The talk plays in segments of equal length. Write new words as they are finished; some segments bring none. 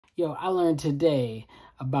Yo, I learned today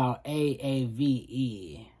about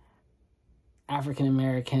AAVE, African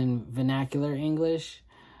American Vernacular English.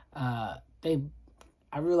 I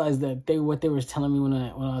realized that what they were telling me when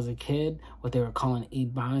I was a kid, what they were calling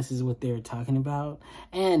Ebonics is what they were talking about.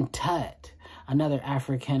 And Tut, another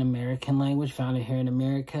African American language founded here in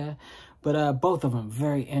America. But both of them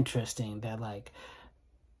very interesting. That like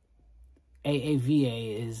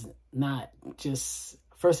AAVA is not just,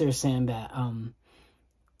 first they were saying that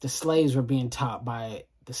the slaves were being taught by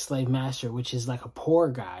the slave master, which is like a poor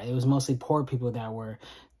guy. It was mostly poor people that were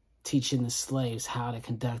teaching the slaves how to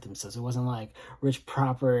conduct themselves. It wasn't like rich,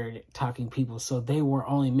 proper talking people. So they were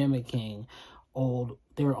only mimicking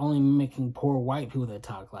poor white people that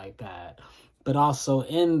talk like that. But also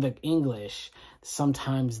in the English,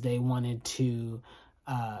 sometimes they wanted to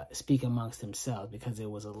speak amongst themselves because it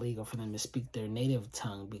was illegal for them to speak their native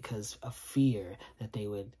tongue because of fear that they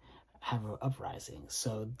would have an uprising.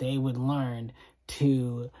 So they would learn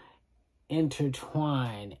to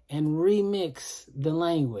intertwine and remix the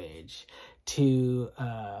language to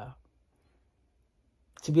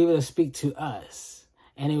be able to speak to us.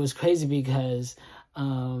 And it was crazy because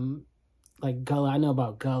like Gullah, I know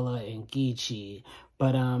about Gullah and Geechee,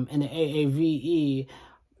 but in the AAVE,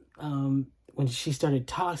 when she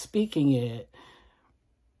started speaking it,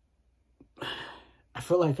 I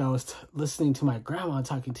feel like I was listening to my grandma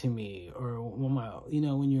talking to me, or when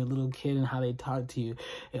when you're a little kid and how they talk to you.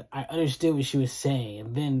 I understood what she was saying,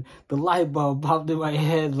 and then the light bulb popped in my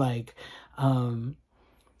head. Like,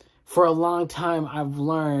 for a long time, I've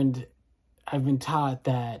been taught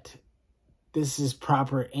that this is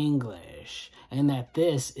proper English, and that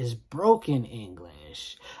this is broken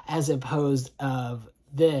English, as opposed of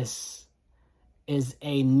this is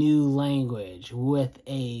a new language with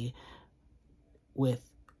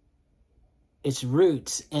its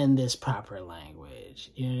roots in this proper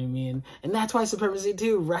language. You know what I mean? And that's why supremacy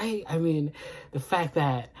too, right? I mean, the fact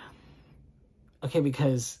that, okay,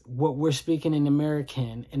 because what we're speaking in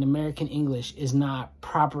American English is not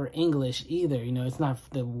proper English either. You know, that's not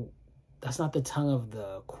the tongue of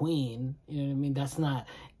the queen. You know what I mean? That's not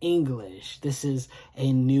English. This is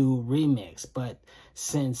a new remix. But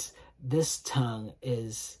since this tongue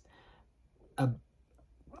is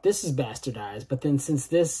this is bastardized, but then since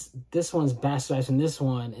this one's bastardized from this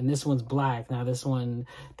one, and this one's black, now this one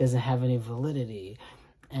doesn't have any validity.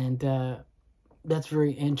 And that's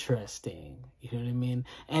very interesting. You know what I mean?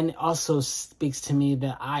 And it also speaks to me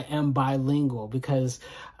that I am bilingual because,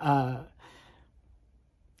 like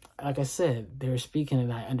I said, they were speaking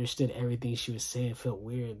and I understood everything she was saying. It felt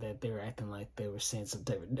weird that they were acting like they were saying some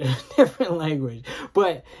different language.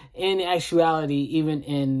 But in actuality, even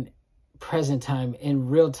in present time, in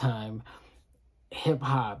real time,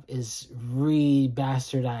 hip-hop is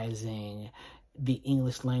re-bastardizing the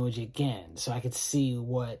English language again. So I could see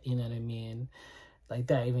what, you know what I mean, like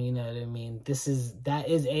that, even, you know what I mean, that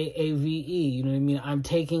is AAVE, you know what I mean? I'm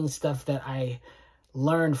taking stuff that I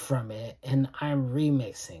learned from it and I'm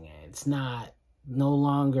remixing it. It's not no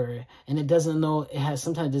longer, and it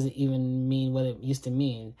sometimes doesn't even mean what it used to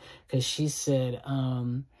mean, because she said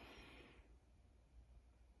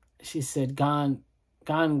gone.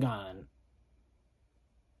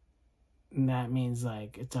 And that means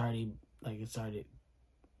it's already,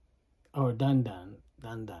 or done. Done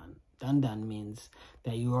means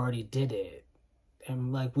that you already did it.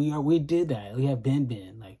 And like, we did that. We have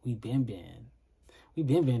been, like, we've been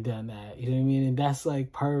done that. You know what I mean? And that's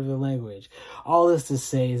like part of the language. All this to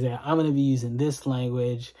say is that I'm going to be using this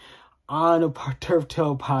language on a Turf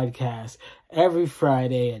Toe podcast every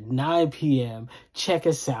Friday at 9 p.m. Check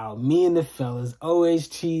us out. Me and the fellas,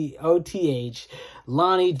 OTH,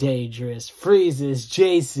 Lonnie Dangerous, Freezes,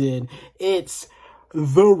 Jason. It's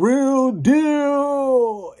the real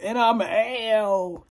deal. And I'm Al.